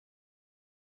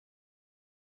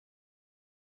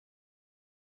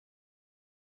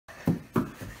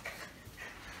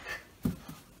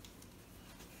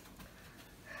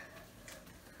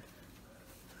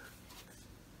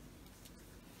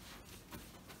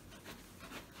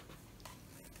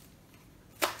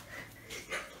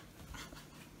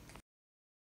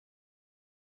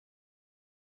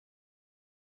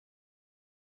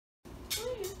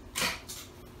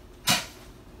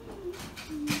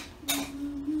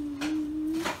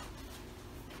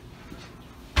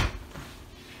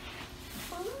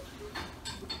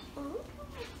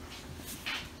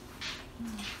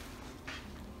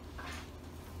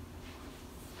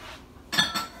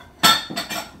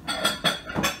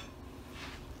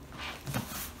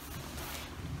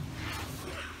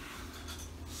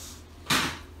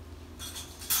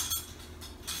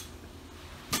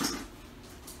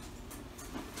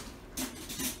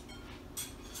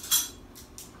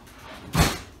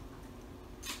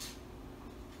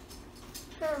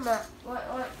Come on. What?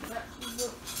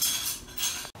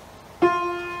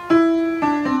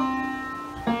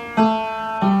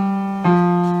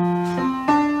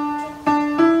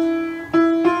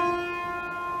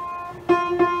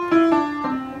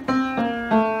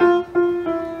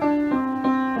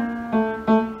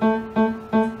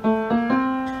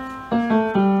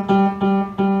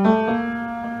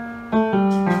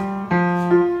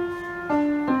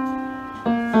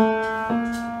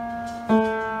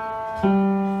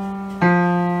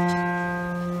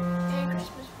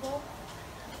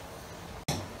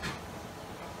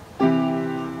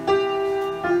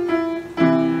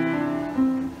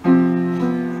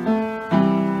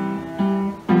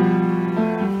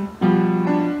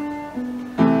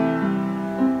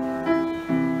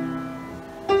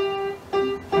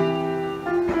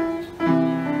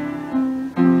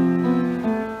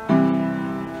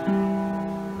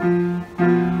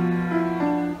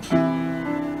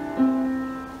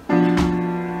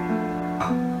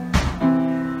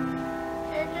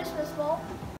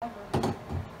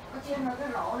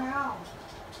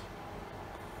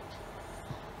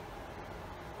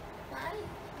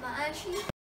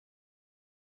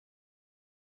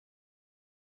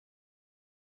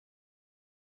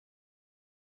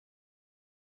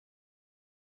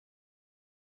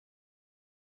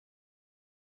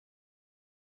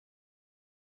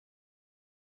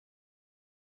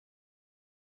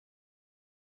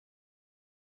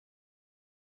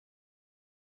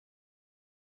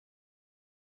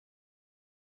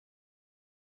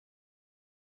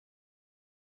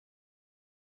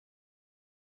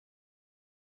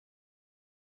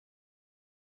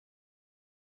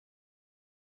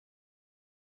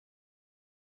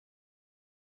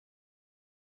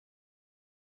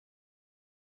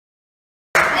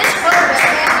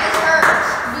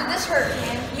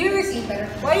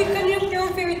 Why you couldn't have your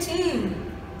own favorite team?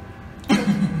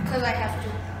 Because I have to.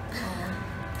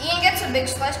 Ian gets a big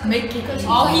slice. Make it.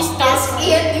 All he starts.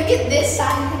 Ian, you get this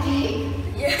side of the cake.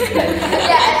 Yeah.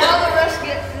 Yeah, and all the rest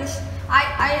get this.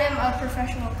 I am a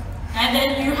professional. And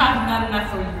then you have not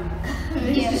enough for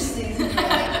you. Yes.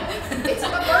 It's a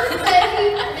birthday.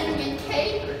 Maybe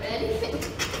cake or anything.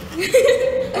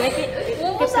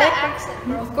 What was that accent,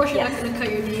 bro? Of course, you're not gonna cut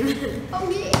your name. Oh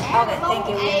yeah. Okay, thank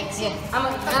you.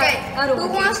 Okay, who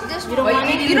wants this one? You don't want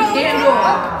it.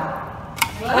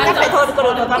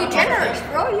 You're generous,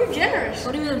 bro. You're generous.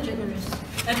 What do you mean I'm generous?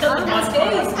 You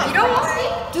don't want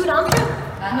it? Dude, I'm good.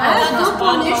 I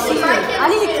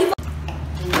need to keep.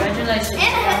 Congratulations. And a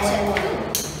headset.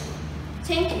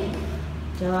 Thank you.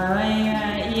 Trời ơi,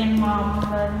 Ian mom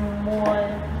lên mua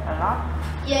a lot.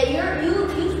 Yeah, you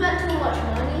spent too much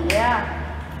money. Yeah.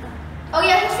 Oh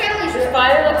yeah, his family's This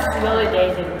fire looks really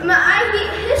dated.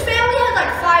 His family has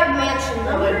like 5 mansions.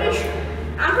 I'm pretty sure.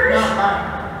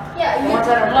 Yeah, The ones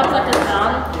that are look like a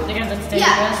town, they're gonna stay with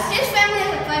yeah, us. his family has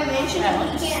like 5 mansions. And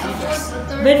he can't afford the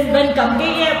third. Bên cầm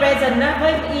cái present đó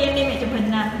với Ian đi mẹ chụp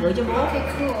hình nè, gửi cho bố. Okay,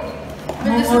 cool.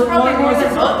 But this is probably more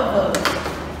than both of them.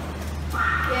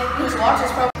 Yeah, this watch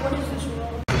is probably. What is this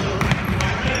roll?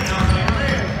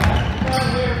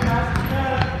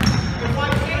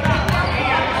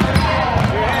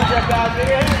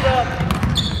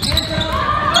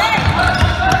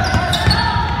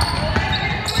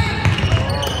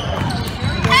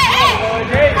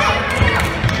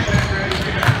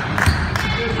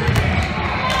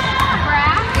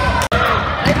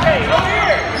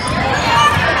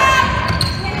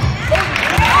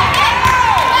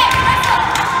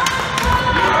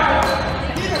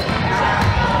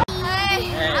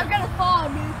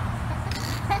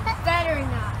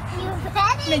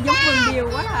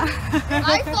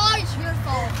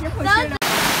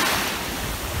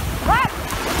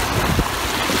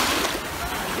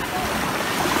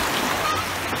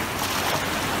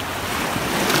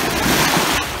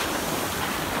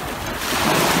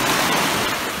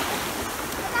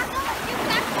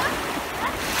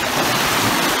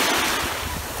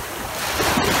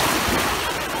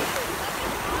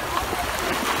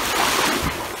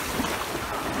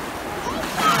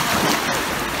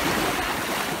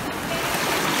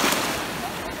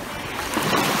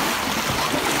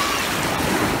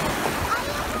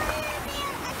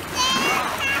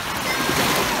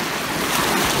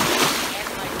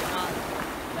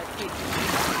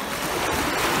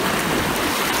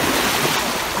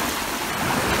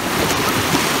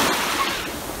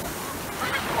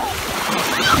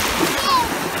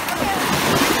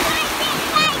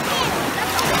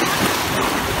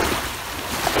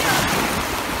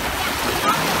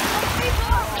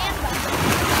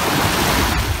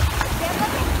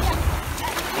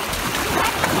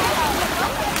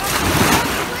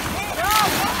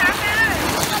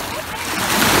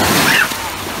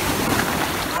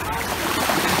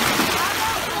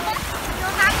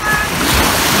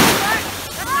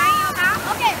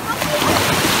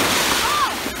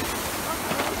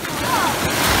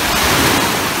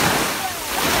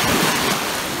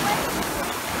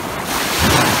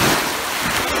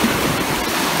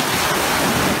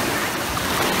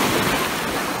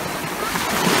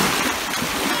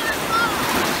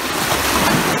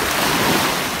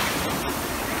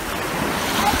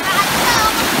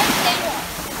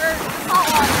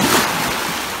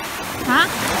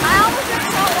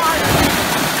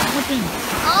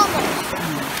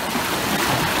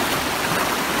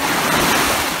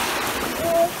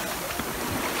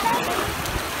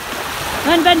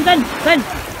 Vinh,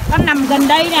 con nằm gần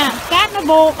đây nè, cát nó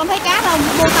vô, con thấy cát không?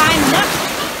 Nó vô tay mình đó.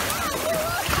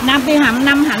 Nam Tiêu Hạnh,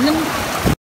 Nam Hạnh Linh.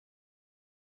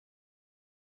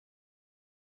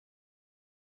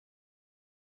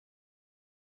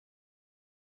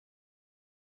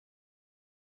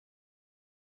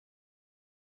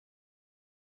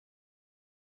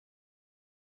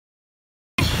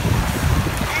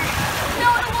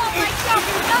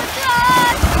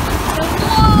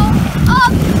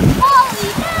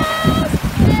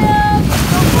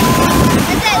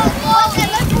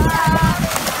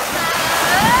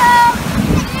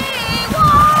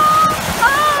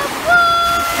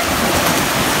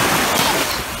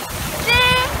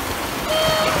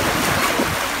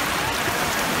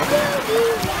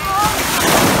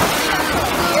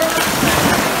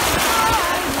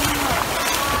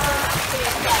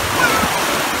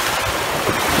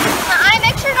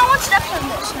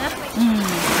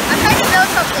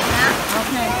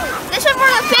 This is for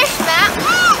the fish, Matt.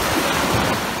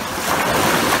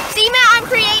 See, Matt, I'm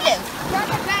creative.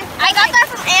 I got that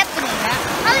from Anthony, Matt.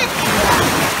 How did you do that?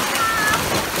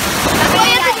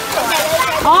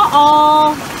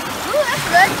 Uh-oh. Ooh, that's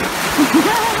good.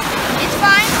 It's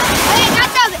fine. Oh, I got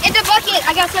some in the bucket.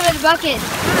 I got some in the bucket.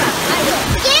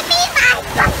 Give me my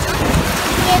bucket.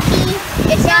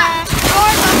 It's not your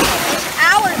bucket. It's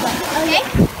our bucket, okay?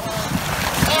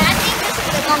 And I think this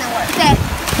is gonna work. Okay.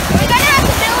 We're gonna have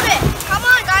to build it. Come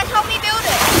on, guys, help me build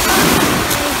it.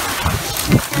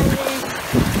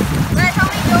 Guys,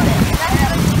 help me build it.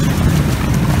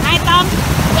 Hai Tâm.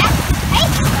 Yeah. Hey.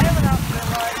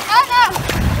 Oh no.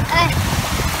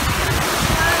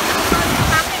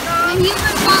 The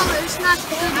human wall is not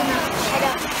good enough.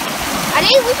 I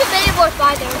think we should maybe go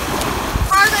farther.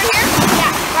 Farther here?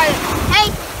 Yeah, farther. Hey.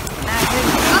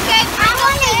 Okay, I'm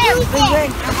gonna use it.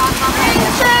 Bring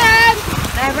the sand.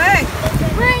 Đây Vinh.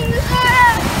 Bring the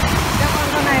sand.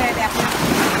 Con này là đẹp.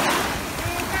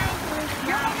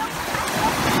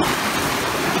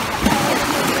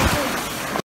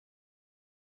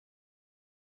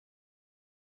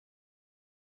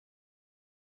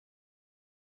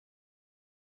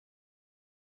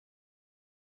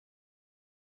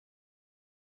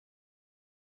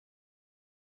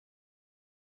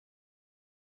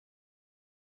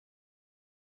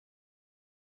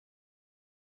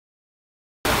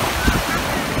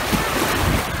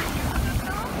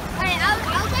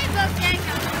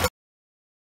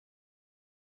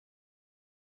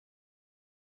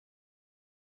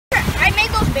 I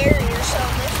made those barriers, so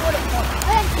this wouldn't work.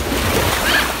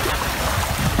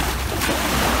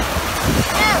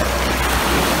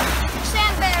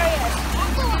 Sand barriers.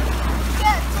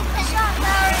 Yes, sand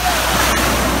barriers.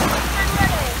 I'm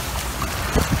ready.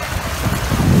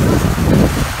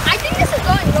 I think this is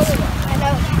going really well. I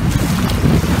know.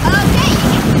 Okay.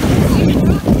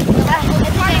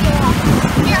 It's taking a while.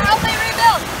 Here, help me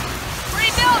rebuild.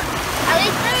 Rebuild. At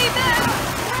least rebuild.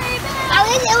 At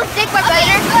least it will stick my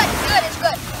butter. Good, it's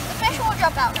good. The fish will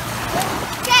jump out now.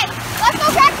 Okay, let's go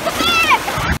catch the fish!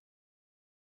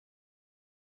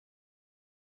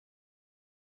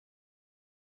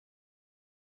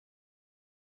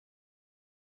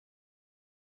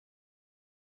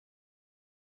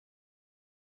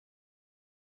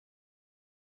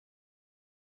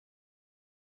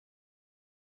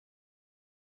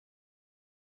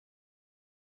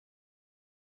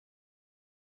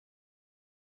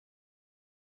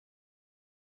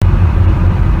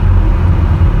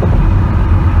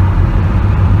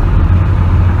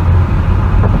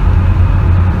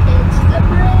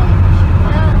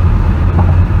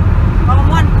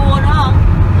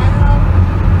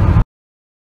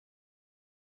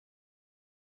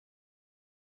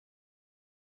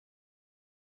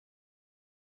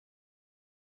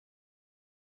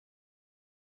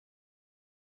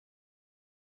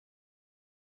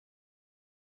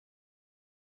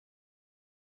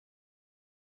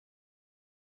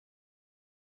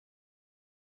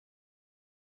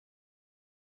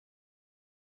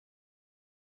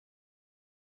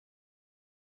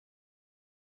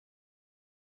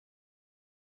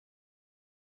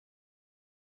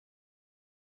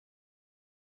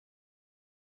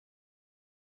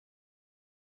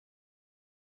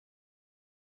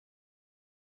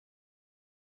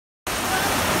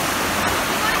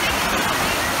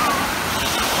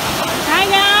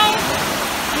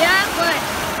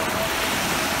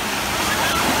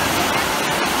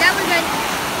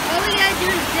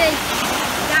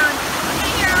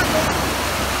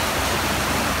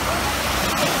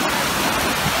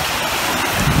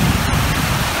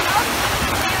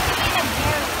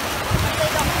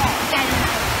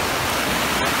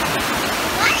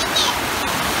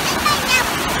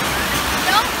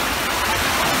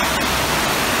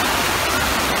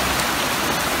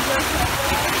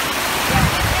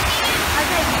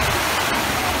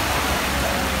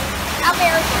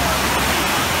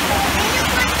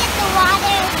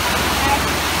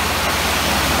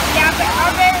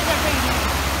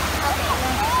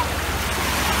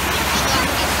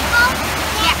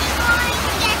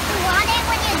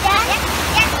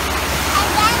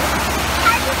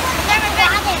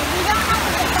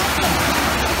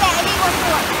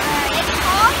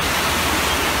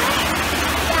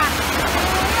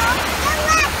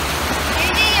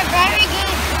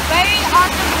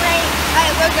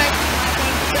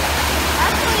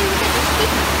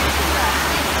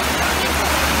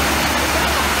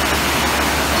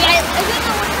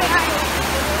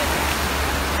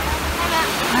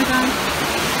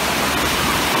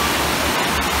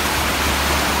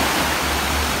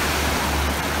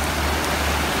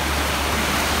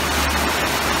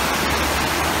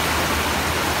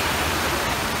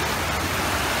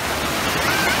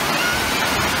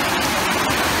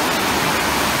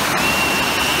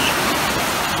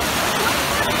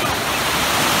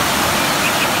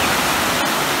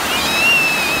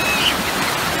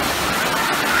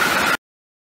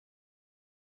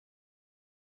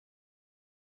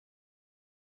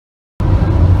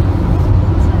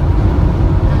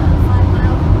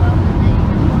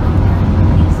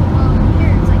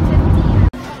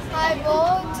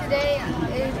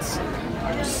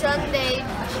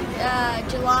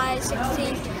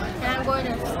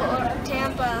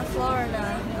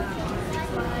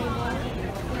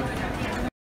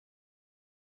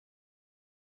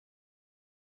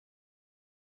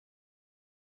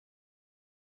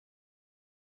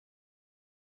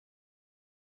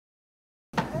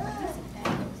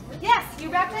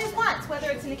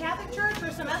 it's in the Catholic Church or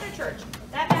some other church.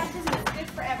 That baptism is good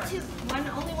forever.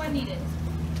 Only one needed.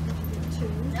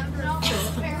 Number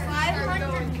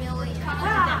 500 million.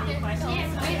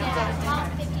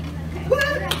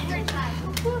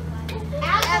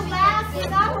 At the Last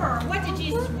Supper, what did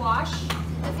Jesus wash?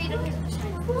 The feet of his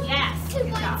disciples. Yes. Good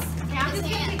job. Okay, I'm just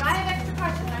gonna keep, I have extra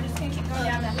questions. I'm just gonna keep going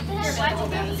down that. Here,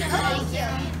 Thank you.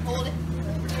 Hold it.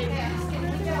 Okay, I'm just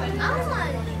gonna keep going.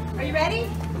 Oh, Are you ready?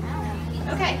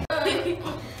 Okay.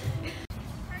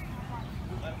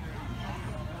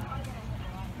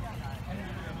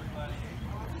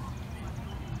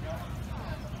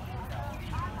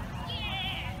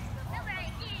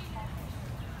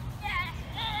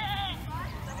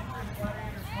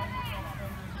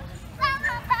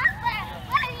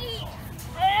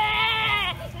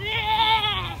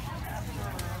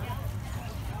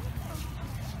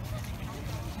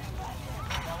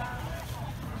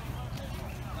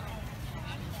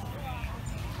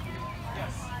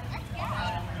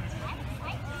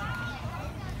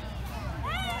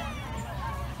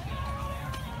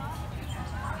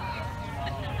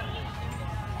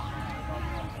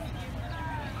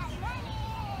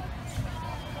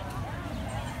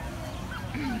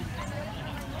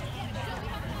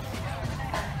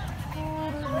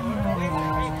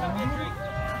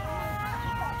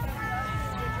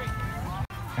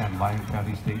 And Lyon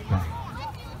County State Bank.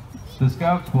 The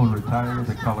Scouts will retire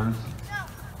the colors,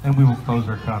 and we will close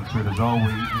our concert as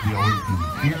always we always do.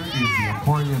 Here is the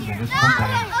Emporia Municipal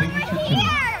Band signature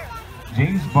tune,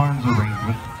 James Barnes'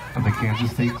 arrangement of the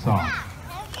Kansas State song,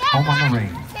 Home on the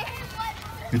Range.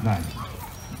 Good night.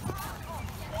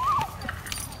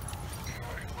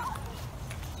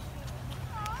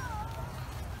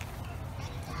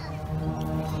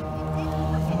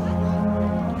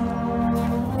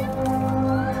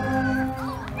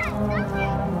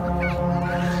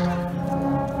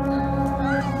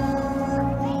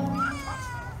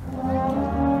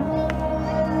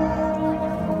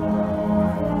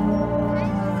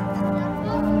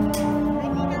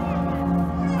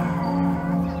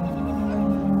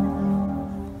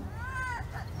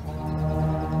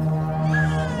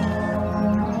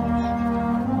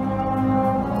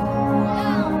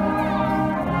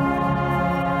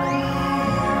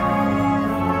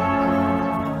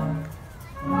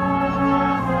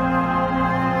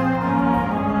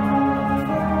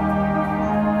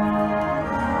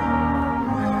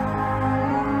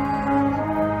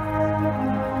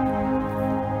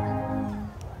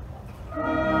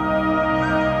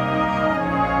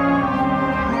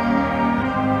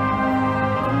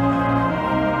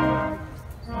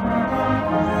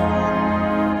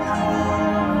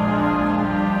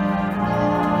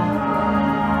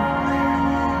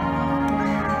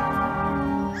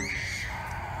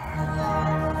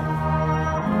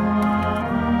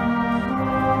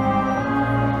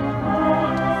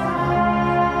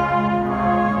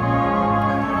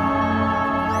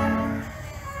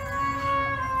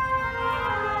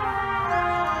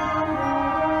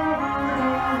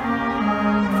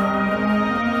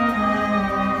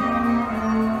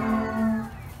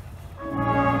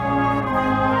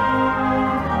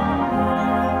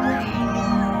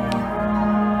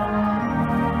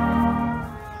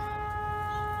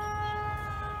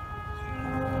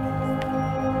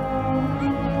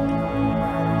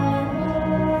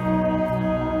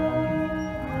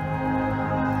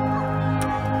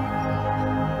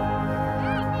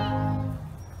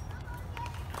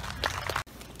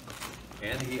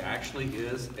 And he actually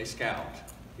is a scout.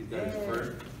 He's got his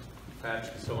first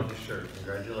patch to sew on his shirt.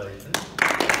 Congratulations.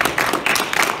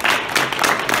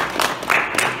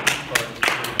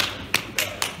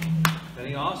 And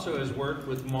he also has worked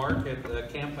with Mark at the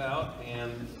camp out,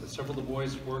 and several of the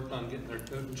boys worked on getting their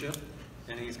coat and chip,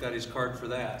 and he's got his card for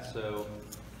that. So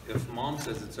if Mom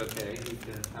says it's okay, he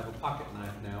can have a pocket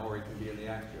knife now, or he can be in the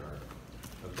act yard.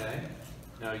 Okay?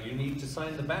 Now you need to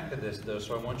sign the back of this though,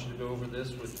 so I want you to go over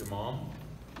this with your mom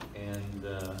and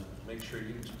make sure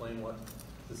you explain what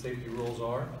the safety rules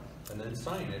are, and then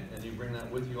sign it, and you bring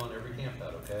that with you on every camp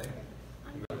out, okay?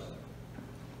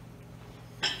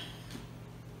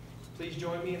 Please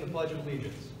join me in the Pledge of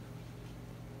Allegiance.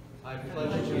 I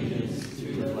pledge allegiance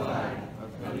to the flag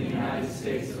of the United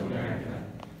States of America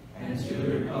and to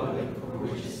the republic for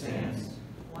which it stands,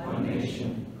 one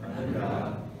nation, under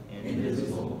God,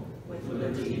 indivisible, with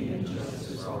liberty and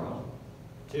justice for all.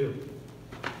 2.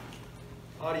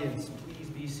 Audience, please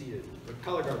be seated. The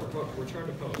color guard, return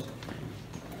to post.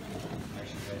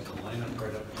 Actually, guys, line up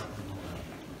right up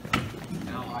front.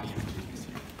 Now, audience, please be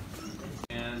seated.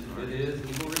 And it is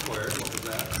equal required. What was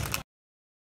that?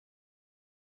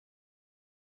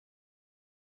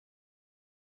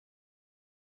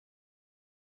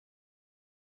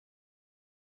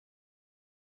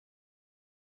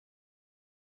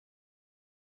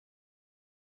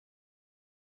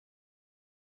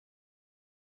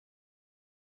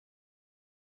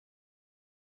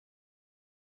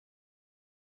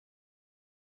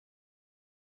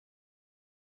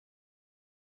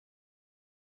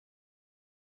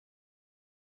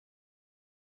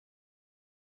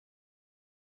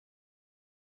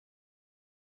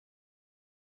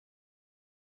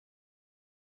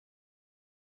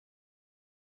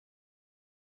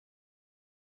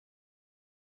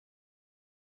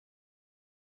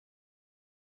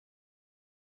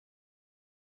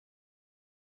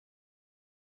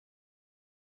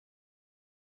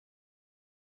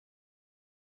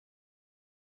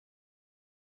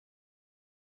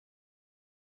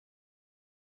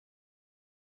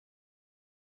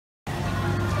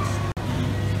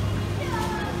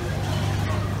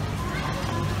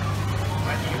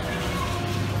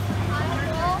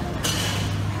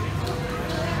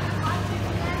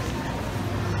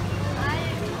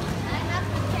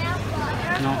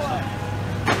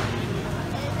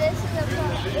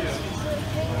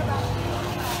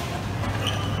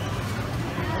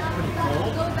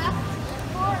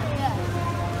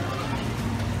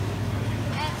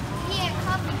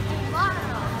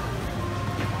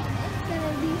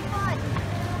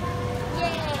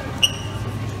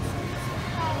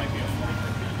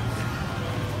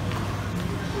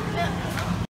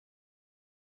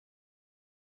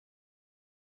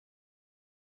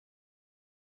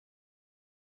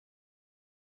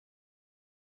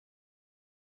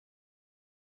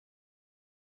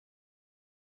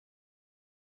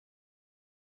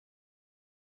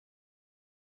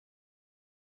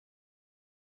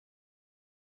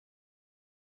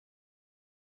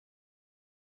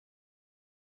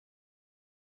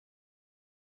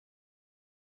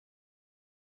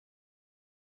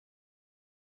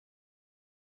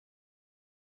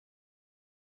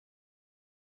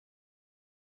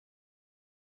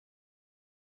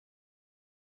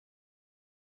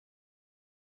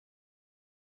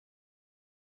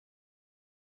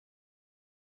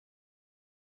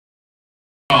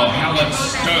 Alex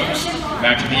Stokes.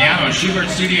 Back to piano, Schubert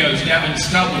Studios, Devin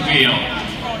Stubblefield.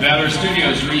 Vedder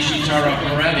Studios, Rishi Tara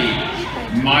Peretti.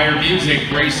 Meyer Music,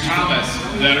 Grace Thomas.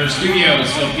 Vedder Studios,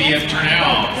 Sophia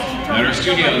Turnell. Vedder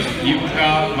Studios,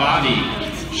 Yuka Vadi.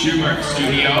 Schubert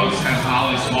Studios has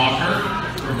Hollis Walker.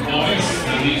 For voice,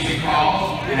 the music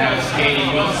hall has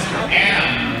Katie Wilson.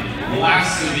 And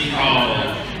last to be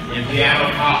called in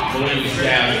piano, pop, blues,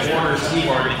 jazz, orders,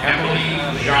 keyboard, Emily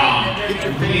Jean.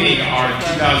 Completing our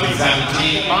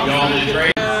 2017 Y'all Did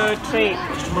Great. Treat.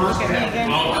 Okay,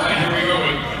 here we go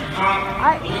with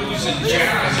pop, blues, and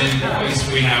jazz and voice.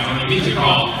 We have from the music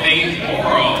hall, Faith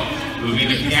Oro. Moving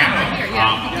to piano,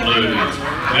 pop, blues.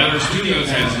 Vedder Studios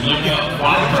has Luca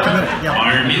Walker.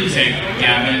 Meyer Music,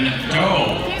 Gavin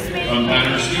Doe. From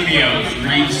Vedder Studios,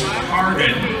 Reese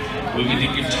Hardin. Moving to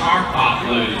guitar, pop,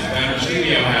 blues. Vedder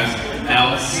Studio has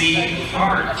L.C.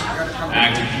 Hart.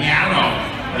 Back to piano.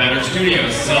 Vedder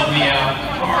Studios, Sylvia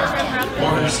Hart.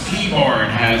 Borders keyboard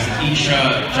has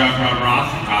Isha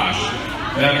Jagrarathash.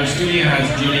 Vedder Studio has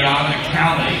Juliana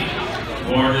Callie.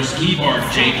 Borders keyboard,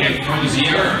 Jacob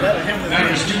Crozier.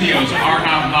 Vedder Studios,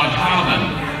 Arnav Madhavan.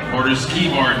 Borders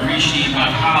keyboard, Rishi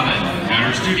Madhavan.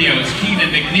 Vedder Studios,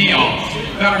 Keenan McNeil.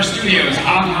 Vedder Studios,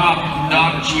 Ahab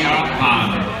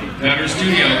Nachiapan. Vedder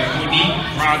Studio, Kunik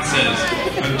Francis.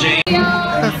 From James.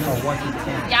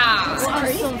 Yeah.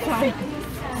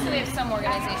 So we have some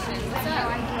organizations.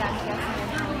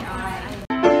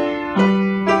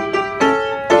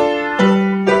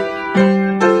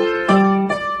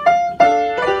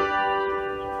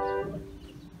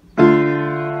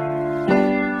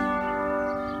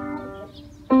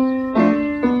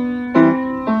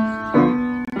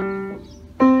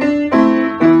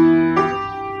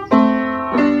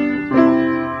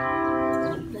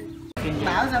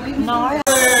 Nói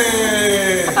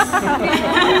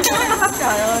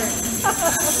trời ơi.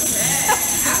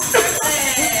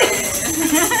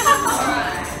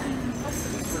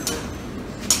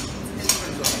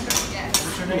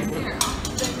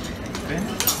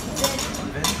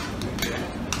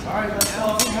 Alright, let's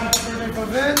all sing happy birthday for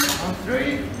Vin on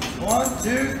 3. 1,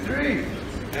 2, 3.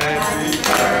 Happy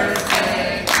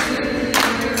birthday to you.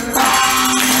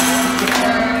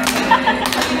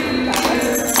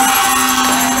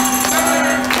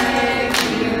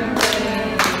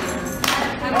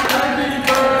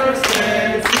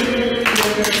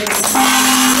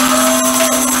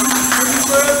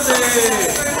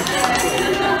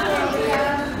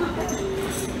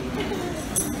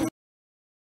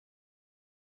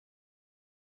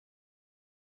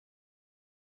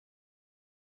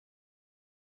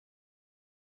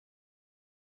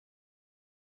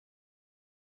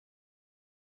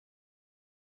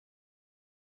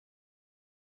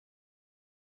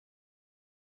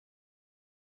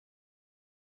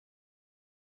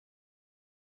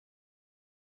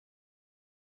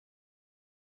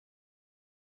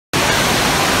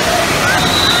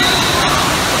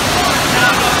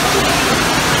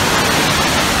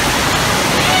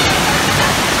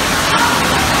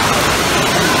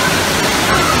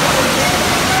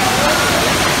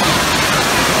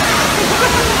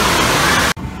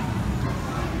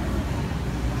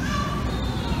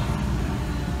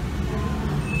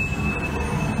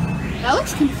 That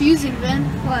looks confusing, Ben.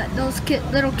 What? Those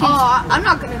little kids? Oh, I'm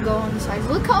not gonna go on the sides.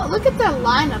 Look at that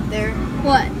line up there.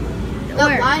 What? The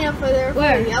line up there for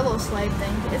the yellow slide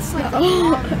thing. It's like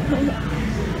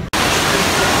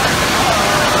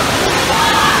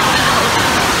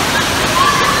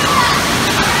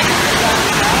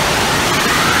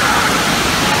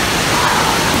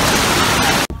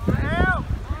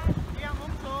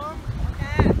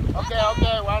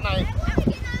Okay, well, night.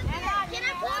 Can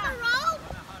I pull the rope?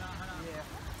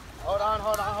 Hold on.